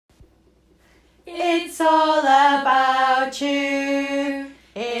It's all about you.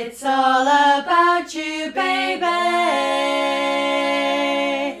 It's all about you, baby.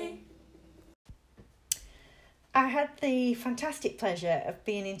 I had the fantastic pleasure of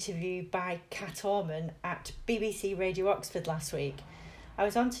being interviewed by Kat Orman at BBC Radio Oxford last week. I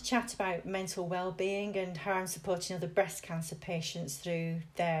was on to chat about mental well-being and how I'm supporting other breast cancer patients through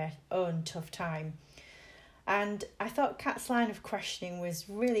their own tough time. And I thought Kat's line of questioning was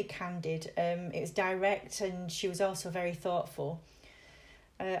really candid. It was direct and she was also very thoughtful.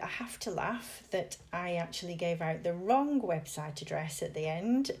 I have to laugh that I actually gave out the wrong website address at the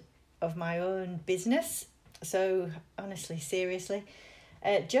end of my own business. So honestly, seriously,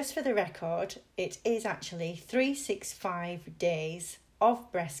 just for the record, it is actually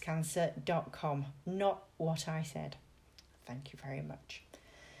 365daysofbreastcancer.com, not what I said. Thank you very much.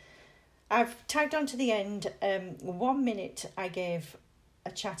 I've tagged on to the end 1 minute I gave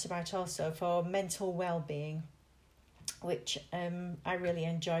a chat about also for mental well-being, which I really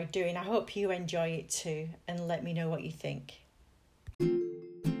enjoyed doing. I hope you enjoy it too, and let me know what you think.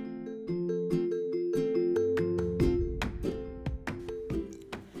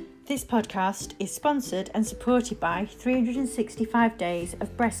 This podcast is sponsored and supported by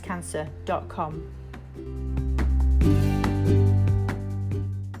 365daysofbreastcancer.com.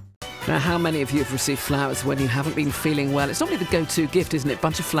 Now, how many of you have received flowers when you haven't been feeling well? It's normally the go-to gift, isn't it?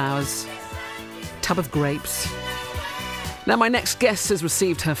 Bunch of flowers, tub of grapes. Now, my next guest has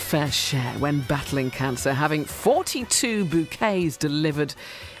received her fair share when battling cancer, having 42 bouquets delivered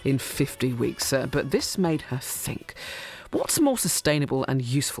in 50 weeks. But this made her think. What's more sustainable and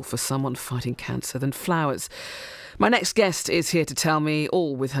useful for someone fighting cancer than flowers? My next guest is here to tell me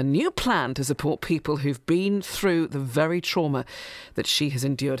all with her new plan to support people who've been through the very trauma that she has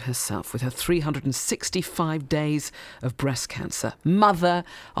endured herself with her 365 days of breast cancer. Mother,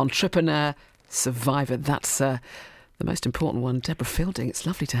 entrepreneur, survivor. That's the most important one, Deborah Fielding. It's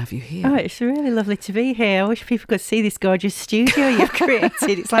lovely to have you here. Oh, it's really lovely to be here. I wish people could see this gorgeous studio you've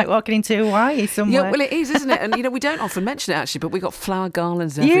created. It's like walking into Hawaii somewhere. Yeah, well, it is, isn't it? And, we don't often mention it, actually, but we've got flower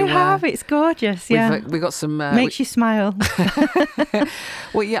garlands everywhere. You have. It's gorgeous, yeah. We've got some... Makes you smile.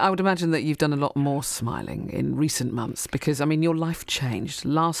 Well, yeah, I would imagine that you've done a lot more smiling in recent months because, your life changed.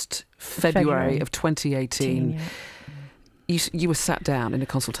 Last February of 2018... Yeah. You were sat down in a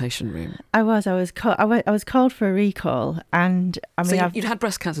consultation room. I was called for a recall, and you'd had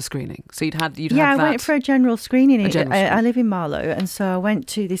breast cancer screening. So you'd had I went for a general screening. I live in Marlow, and so I went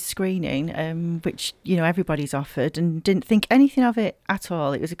to this screening, which everybody's offered, and didn't think anything of it at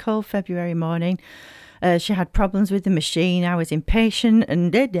all. It was a cold February morning. She had problems with the machine. I was impatient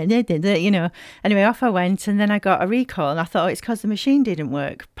and Anyway, off I went, and then I got a recall, and I thought it's because the machine didn't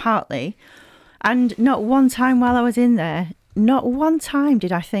work, partly. And not one time while I was in there, not one time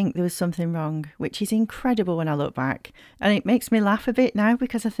did I think there was something wrong, which is incredible when I look back. And it makes me laugh a bit now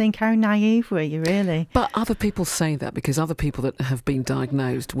because I think, how naive were you, really? But other people say that because other people that have been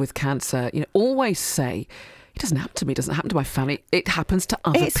diagnosed with cancer, always say, it doesn't happen to me, it doesn't happen to my family, it happens to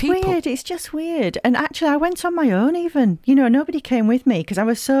other people. It's weird, it's just weird. And actually, I went on my own even. Nobody came with me because I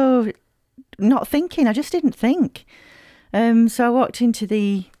was so not thinking. I just didn't think. So I walked into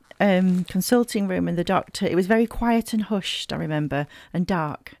the consulting room, and the doctor, it was very quiet and hushed, I remember, and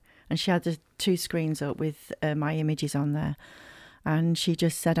dark, and she had the 2 screens up with my images on there, and she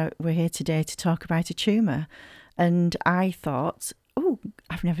just said, we're here today to talk about a tumour. And I thought, oh,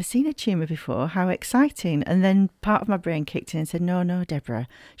 I've never seen a tumour before, how exciting. And then part of my brain kicked in and said, no, Deborah,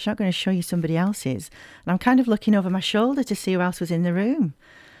 she's not going to show you somebody else's. And I'm kind of looking over my shoulder to see who else was in the room.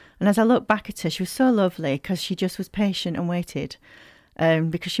 And as I look back at her, she was so lovely because she just was patient and waited.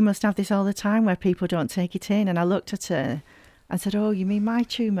 Because she must have this all the time where people don't take it in. And I looked at her and said, oh, you mean my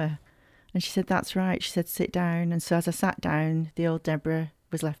tumour? And she said, that's right. She said, sit down. And so as I sat down, the old Deborah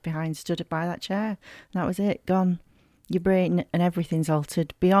was left behind, stood by that chair. And that was it, gone. Your brain and everything's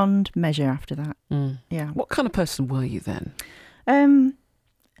altered beyond measure after that. Mm. Yeah. What kind of person were you then?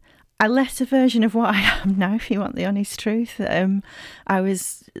 A lesser version of what I am now, if you want the honest truth. I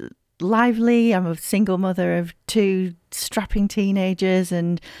was lively. I'm a single mother of 2 strapping teenagers,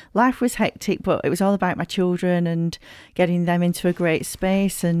 and life was hectic, but it was all about my children and getting them into a great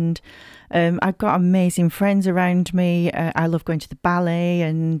space. And I've got amazing friends around me. I love going to the ballet,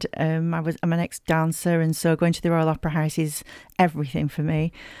 and I'm an ex-dancer, and so going to the Royal Opera House is everything for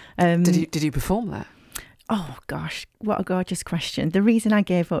me. Did you perform there? Oh gosh, what a gorgeous question. The reason I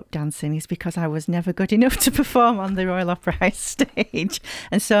gave up dancing is because I was never good enough to perform on the Royal Opera House stage.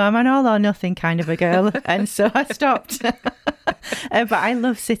 And so I'm an all or nothing kind of a girl. And so I stopped. But I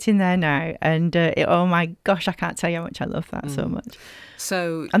love sitting there now. And oh my gosh, I can't tell you how much I love that so much.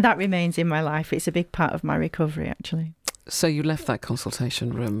 And that remains in my life. It's a big part of my recovery, actually. So you left that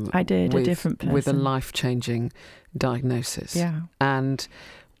consultation room. I did, a different person. With a life-changing diagnosis. Yeah. And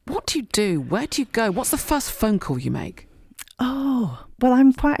what do you do? Where do you go? What's the first phone call you make? Oh, well,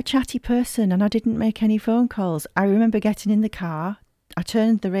 I'm quite a chatty person and I didn't make any phone calls. I remember getting in the car, I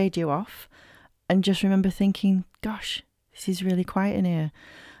turned the radio off and just remember thinking, gosh, this is really quiet in here.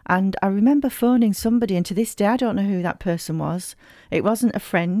 And I remember phoning somebody, and to this day, I don't know who that person was. It wasn't a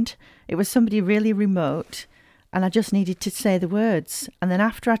friend. It was somebody really remote. And I just needed to say the words. And then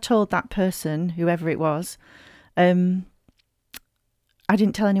after I told that person, whoever it was, I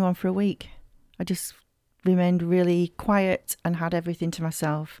didn't tell anyone for a week. I just remained really quiet and had everything to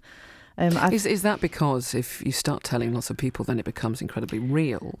myself. Is that because if you start telling lots of people, then it becomes incredibly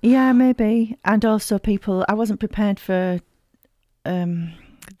real? Yeah, maybe. And also I wasn't prepared for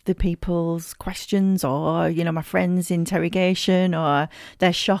the people's questions or, my friends' interrogation or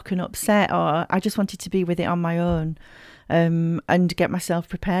their shock and upset, or I just wanted to be with it on my own and get myself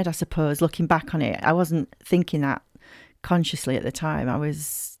prepared, I suppose, looking back on it. I wasn't thinking that consciously at the time. I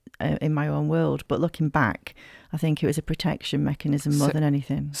was in my own world, but looking back, I think it was a protection mechanism more than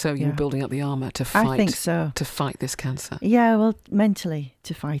anything. So you were building up the armour to fight. I think so. To fight this cancer. Yeah, well, mentally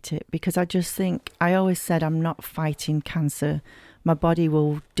to fight it, because I just think I always said I'm not fighting cancer. My body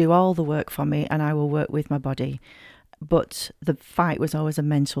will do all the work for me, and I will work with my body. But the fight was always a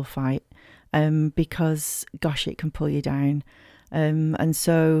mental fight, because gosh, it can pull you down, and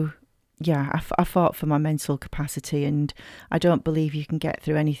so. Yeah, I fought for my mental capacity, and I don't believe you can get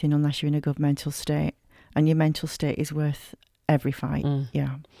through anything unless you're in a good mental state, and your mental state is worth every fight.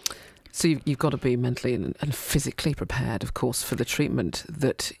 Yeah. So you've got to be mentally and physically prepared, of course, for the treatment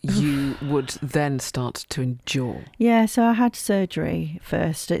that you would then start to endure. Yeah, so I had surgery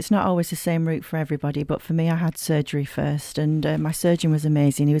first. It's not always the same route for everybody, but for me, I had surgery first, and my surgeon was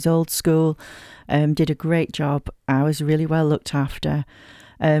amazing. He was old school, did a great job. I was really well looked after.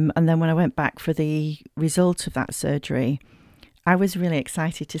 And then when I went back for the result of that surgery, I was really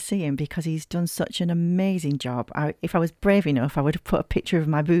excited to see him because he's done such an amazing job. If I was brave enough, I would have put a picture of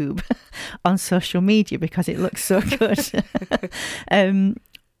my boob on social media because it looks so good.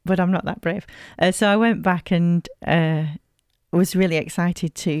 But I'm not that brave. So I went back and was really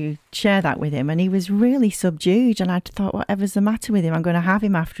excited to share that with him. And he was really subdued. And I thought, whatever's the matter with him, I'm going to have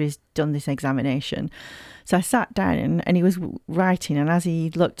him after he's done this examination. So I sat down and he was writing, and as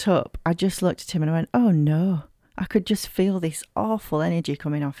he looked up, I just looked at him and I went, oh no. I could just feel this awful energy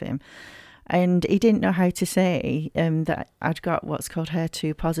coming off him. And he didn't know how to say that I'd got what's called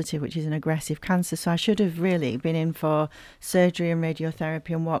HER2 positive, which is an aggressive cancer. So I should have really been in for surgery and radiotherapy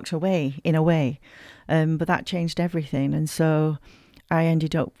and walked away, in a way. But that changed everything. And so I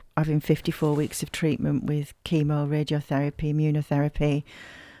ended up having 54 weeks of treatment with chemo, radiotherapy, immunotherapy.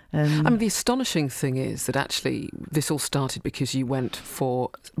 The astonishing thing is that actually this all started because you went for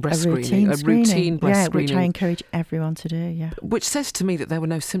breast screening, a routine breast screening. Which I encourage everyone to do, yeah. Which says to me that there were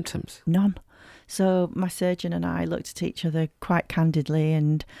no symptoms. None. So my surgeon and I looked at each other quite candidly,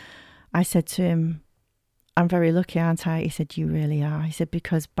 and I said to him, I'm very lucky, aren't I? He said, you really are. He said,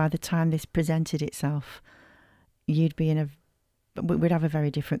 because by the time this presented itself, we'd have a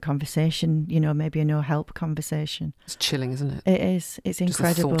very different conversation, maybe a no help conversation. It's chilling, isn't it? It is. It's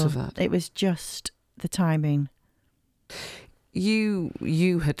incredible. Just the thought of that. It was just the timing.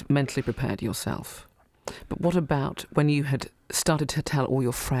 You had mentally prepared yourself. But what about when you had started to tell all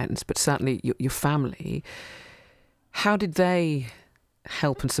your friends, but certainly your family, how did they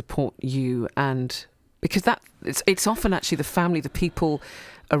help and support you? And because it's often actually the family, the people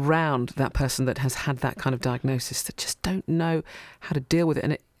around that person that has had that kind of diagnosis that just don't know how to deal with it,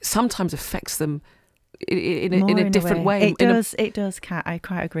 and it sometimes affects them in a different way. It does, Kat. I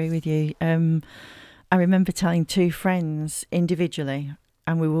quite agree with you. I remember telling two friends individually,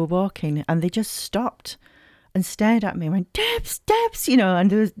 and we were walking, and they just stopped and stared at me and went, Debs,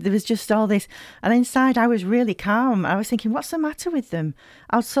 and there was just all this. And inside I was really calm. I was thinking, what's the matter with them?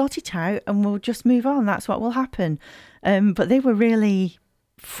 I'll sort it out and we'll just move on. That's what will happen. But they were really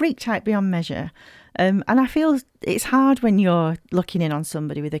freaked out beyond measure. And I feel it's hard when you're looking in on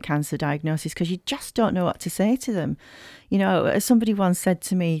somebody with a cancer diagnosis because you just don't know what to say to them. Somebody once said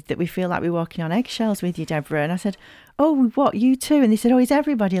to me that we feel like we're walking on eggshells with you, Deborah. And I said, oh, what, you too? And they said, oh, is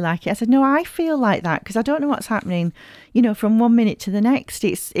everybody like it? I said, no, I feel like that because I don't know what's happening, you know, from 1 minute to the next.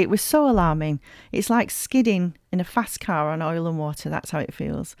 It was so alarming. It's like skidding in a fast car on oil and water. That's how it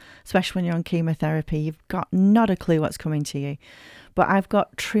feels, especially when you're on chemotherapy. You've got not a clue what's coming to you. But I've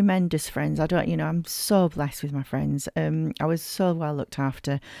got tremendous friends. I'm so blessed with my friends. I was so well looked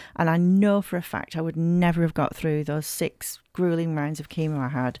after. And I know for a fact I would never have got through those 6 grueling rounds of chemo I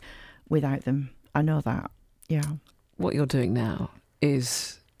had without them. I know that. Yeah. What you're doing now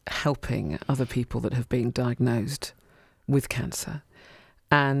is helping other people that have been diagnosed with cancer.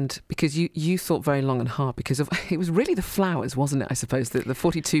 And because you thought very long and hard, because it was really the flowers, wasn't it, I suppose, the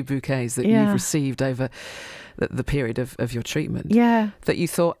 42 bouquets that you've received over the period of your treatment. Yeah. That you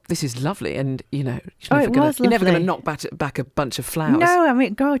thought, this is lovely, and, you know, you're never going to knock back a bunch of flowers. No, I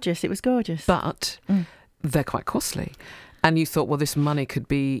mean, gorgeous. It was gorgeous. But they're quite costly. And you thought, well, this money could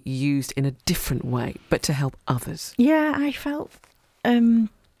be used in a different way, but to help others. Yeah, I felt a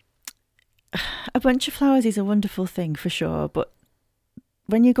bunch of flowers is a wonderful thing for sure, but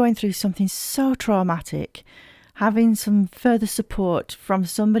when you're going through something so traumatic, having some further support from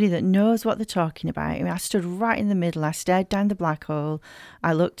somebody that knows what they're talking about. I mean, I stood right in the middle. I stared down the black hole.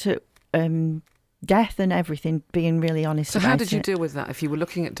 I looked at death and everything, being really honest about it. So how did you deal with that if you were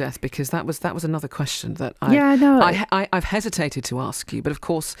looking at death? Because that was another question that I've hesitated to ask you. But of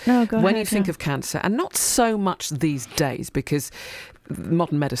course, when you think of cancer, and not so much these days, because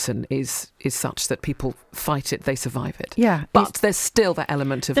modern medicine is such that people fight it, they survive it. Yeah. But there's still that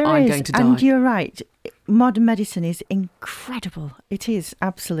element of I'm going to die. And you're right. Modern medicine is incredible. It is,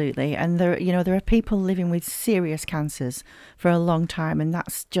 absolutely. And there are people living with serious cancers for a long time, and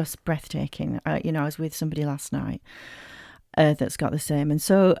that's just breathtaking. I was with somebody last night that's got the same. And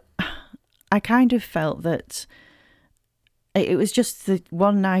so I kind of felt that it was just the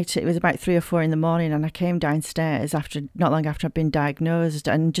one night, it was about 3 or 4 in the morning, and I came downstairs not long after I'd been diagnosed,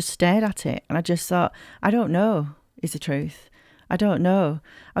 and just stared at it. And I just thought, I don't know is the truth. I don't know.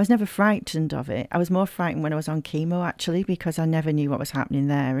 I was never frightened of it. I was more frightened when I was on chemo, actually, because I never knew what was happening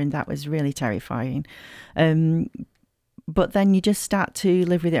there, and that was really terrifying. But then you just start to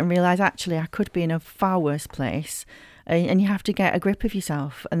live with it and realise, actually, I could be in a far worse place, and you have to get a grip of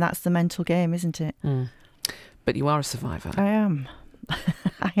yourself, and that's the mental game, isn't it? Mm. But you are a survivor. I am.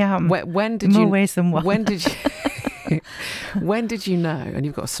 I am. When did More ways than one. When did you? When did you know? And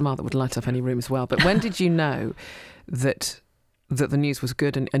you've got a smile that would light up any room as well. But when did you know that the news was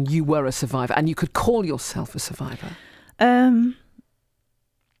good and you were a survivor and you could call yourself a survivor?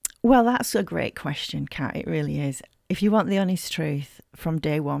 Well, that's a great question, Kat. It really is. If you want the honest truth, from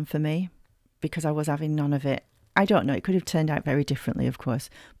day one for me, because I was having none of it. I don't know. It could have turned out very differently, of course.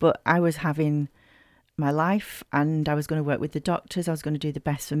 But I was having my life, and I was going to work with the doctors. I was going to do the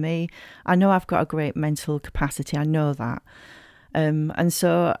best for me. I know I've got a great mental capacity. I know that. And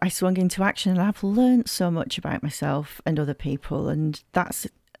so I swung into action, and I've learned so much about myself and other people, and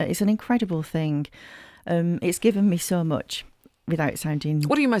it's an incredible thing. It's given me so much without sounding...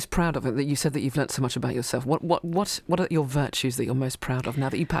 What are you most proud of? That you said that you've learnt so much about yourself. What are your virtues that you're most proud of now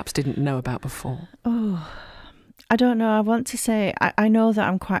that you perhaps didn't know about before? Oh, I don't know. I want to say, I know that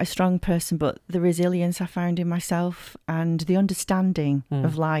I'm quite a strong person, but the resilience I found in myself and the understanding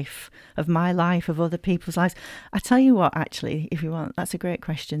of life, of my life, of other people's lives. I tell you what, actually, if you want, that's a great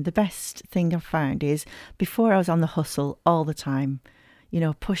question. The best thing I've found is before I was on the hustle all the time,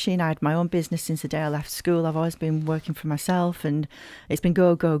 pushing. I had my own business since the day I left school. I've always been working for myself, and it's been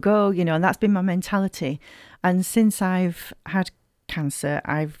go, go, go, and that's been my mentality. And since I've had cancer,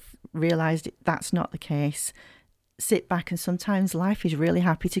 I've realised that's not the case. Sit back, and sometimes life is really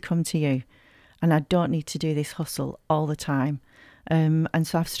happy to come to you, and I don't need to do this hustle all the time, and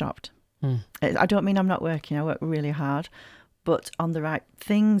so I've stopped. I don't mean I'm not working. I work really hard, but on the right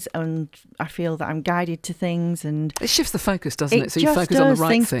things, and I feel that I'm guided to things, and it shifts the focus, doesn't it? So you just focus on the right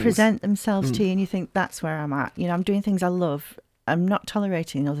things. things Present themselves to you, and you think that's where I'm at. I'm doing things I love. I'm not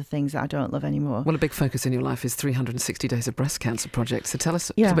tolerating other things that I don't love anymore. Well, a big focus in your life is 360 Days of Breast Cancer Project. So tell us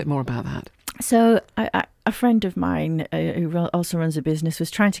a little bit more about that. So a friend of mine who also runs a business was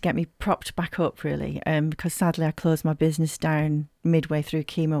trying to get me propped back up, really, because sadly I closed my business down midway through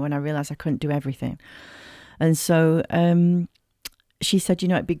chemo when I realised I couldn't do everything. And so she said,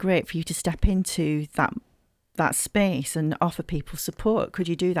 it'd be great for you to step into that space and offer people support. Could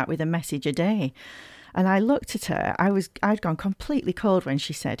you do that with a message a day? And I looked at her. I'd gone completely cold when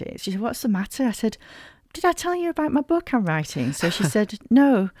she said it. She said, "What's the matter?" I said, "Did I tell you about my book I'm writing?" So she said,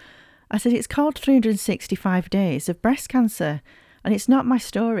 "No." I said, "It's called 365 Days of Breast Cancer. And it's not my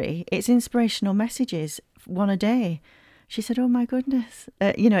story. It's inspirational messages, one a day." she said, oh my goodness.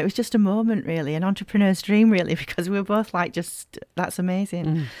 It was just a moment, really, an entrepreneur's dream, really, because we were both like, just, that's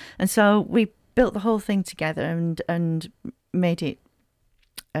amazing. And so we built the whole thing together and made it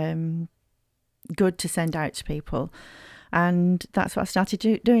good to send out to people. And that's what I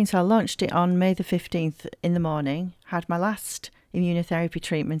started doing. So I launched it on May the 15th in the morning, had my last immunotherapy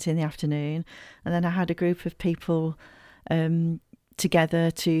treatment in the afternoon, and then I had a group of people together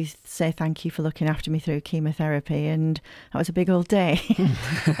to say thank you for looking after me through chemotherapy, and that was a big old day.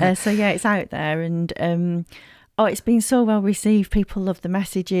 So yeah, it's out there, and it's been so well received. People love the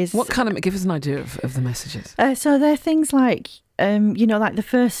messages. What kind of, give us an idea of the messages? So they're things like, like the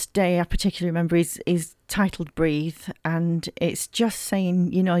first day I particularly remember is titled Breathe, and it's just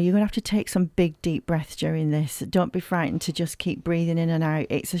saying, you're going to have to take some big deep breaths during this. Don't be frightened to just keep breathing in and out.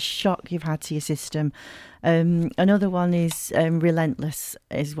 It's a shock you've had to your system. Another one is relentless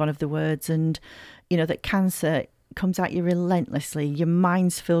is one of the words, and that cancer comes at you relentlessly. Your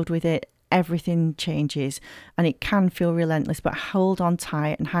mind's filled with it. Everything changes, and it can feel relentless, but hold on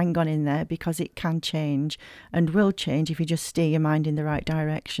tight and hang on in there, because it can change and will change if you just steer your mind in the right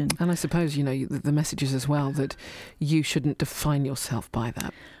direction. And I suppose, the message is as well that you shouldn't define yourself by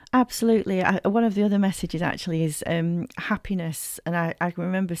that. Absolutely. One of the other messages actually is happiness. And I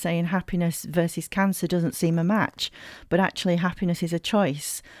remember saying happiness versus cancer doesn't seem a match, but actually happiness is a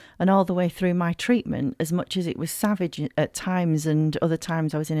choice. And all the way through my treatment, as much as it was savage at times and other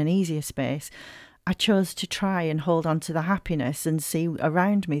times I was in an easier space, I chose to try and hold on to the happiness and see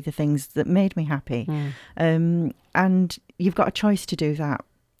around me the things that made me happy. And you've got a choice to do that,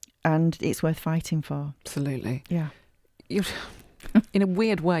 and it's worth fighting for. Absolutely. Yeah. In a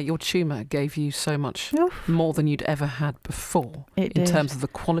weird way, your tumour gave you so much more than you'd ever had before in terms of the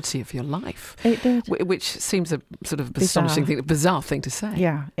quality of your life. It did. Which seems a sort of bizarre thing to say.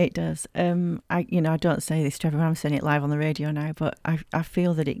 Yeah, it does. I don't say this to everyone. I'm saying it live on the radio now, but I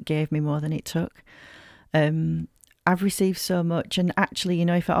feel that it gave me more than it took. I've received so much, and actually,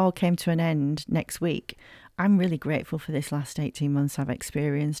 if it all came to an end next week, I'm really grateful for this last 18 months I've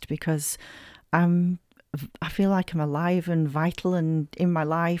experienced, because I feel like I'm alive and vital and in my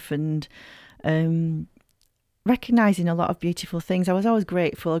life, and recognising a lot of beautiful things. I was always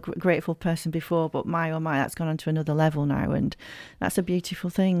grateful, a grateful person before, but my, that's gone on to another level now, and that's a beautiful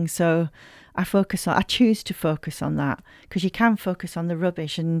thing. So I choose to focus on that, because you can focus on the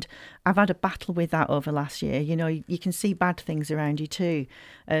rubbish, and I've had a battle with that over last year. you can see bad things around you too.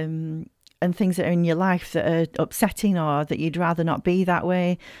 And things that are in your life that are upsetting, or that you'd rather not be that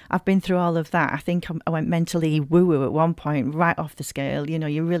way. I've been through all of that. I think I went mentally woo-woo at one point, right off the scale.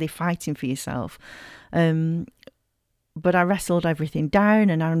 You're really fighting for yourself. But I wrestled everything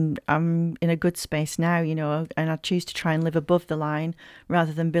down, and I'm in a good space now, and I choose to try and live above the line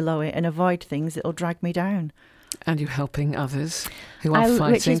rather than below it, and avoid things that will drag me down. And you're helping others who are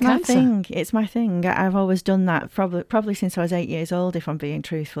fighting which is cancer. My thing. It's my thing. I've always done that, probably since I was 8 years old, if I'm being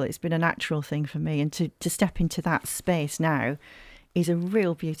truthful. It's been a natural thing for me. And to step into that space now is a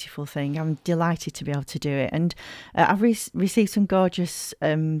real beautiful thing. I'm delighted to be able to do it. And I've received some gorgeous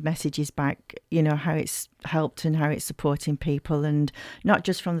messages back, how it's helped and how it's supporting people, and not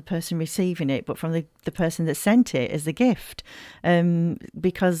just from the person receiving it, but from the person that sent it as a gift,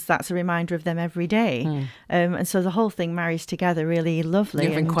 because that's a reminder of them every day. And so the whole thing marries together really lovely.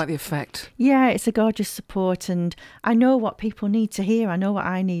 You're having quite the effect. Yeah, it's a gorgeous support, and I know what people need to hear. I know what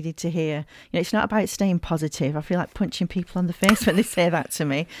I needed to hear. It's not about staying positive. I feel like punching people on the face when they say that to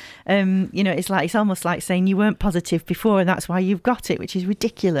me. It's almost like saying you weren't positive before and that's why you've got it, which is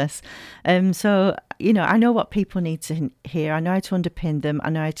ridiculous. So I know what people need to hear. I know how to underpin them. I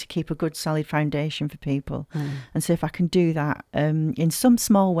know how to keep a good solid foundation for people. And so if I can do that in some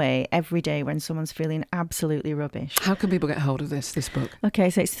small way every day when someone's feeling absolutely rubbish. How can people get hold of this book?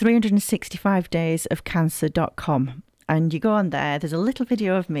 Okay, so it's 365daysofcancer.com. And you go on there, there's a little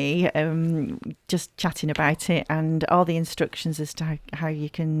video of me just chatting about it, and all the instructions as to how you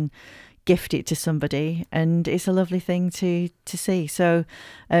can gift it to somebody, and it's a lovely thing to see. So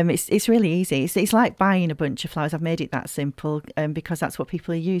it's really easy. It's like buying a bunch of flowers. I've made it that simple because that's what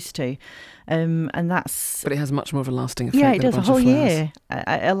people are used to, and that's. But it has much more of a lasting effect. Yeah, it does. A a whole year,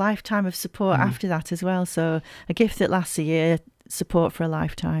 a lifetime of support after that as well. So a gift that lasts a year. Support for a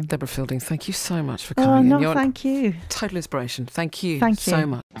lifetime. Deborah Fielding, thank you so much for coming in. No, thank you. Total inspiration. Thank you so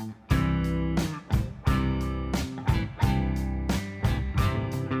much.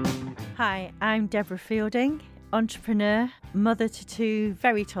 Hi, I'm Deborah Fielding, entrepreneur, mother to 2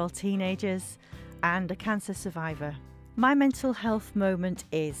 very tall teenagers, and a cancer survivor. My mental health moment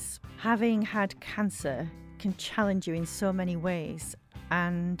is having had cancer can challenge you in so many ways,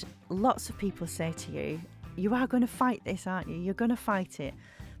 and lots of people say to you, you are going to fight this, aren't you? You're going to fight it.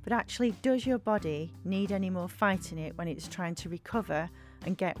 But actually, does your body need any more fighting it when it's trying to recover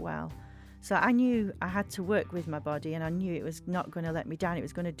and get well? So I knew I had to work with my body, and I knew it was not going to let me down. It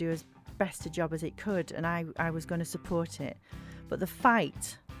was going to do as best a job as it could, and I was going to support it. But the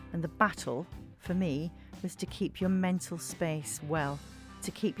fight and the battle for me was to keep your mental space well,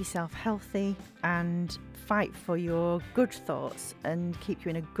 to keep yourself healthy and fight for your good thoughts and keep you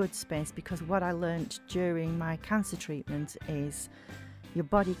in a good space. Because what I learnt during my cancer treatment is your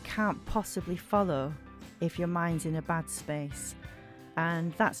body can't possibly follow if your mind's in a bad space.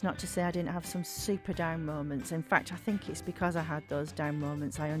 And that's not to say I didn't have some super down moments. In fact, I think it's because I had those down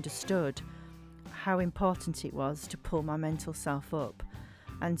moments I understood how important it was to pull my mental self up.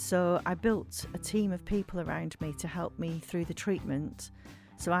 And so I built a team of people around me to help me through the treatment,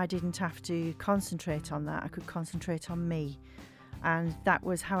 so I didn't have to concentrate on that. I could concentrate on me. And that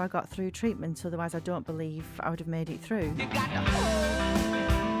was how I got through treatment. Otherwise, I don't believe I would have made it through. You got to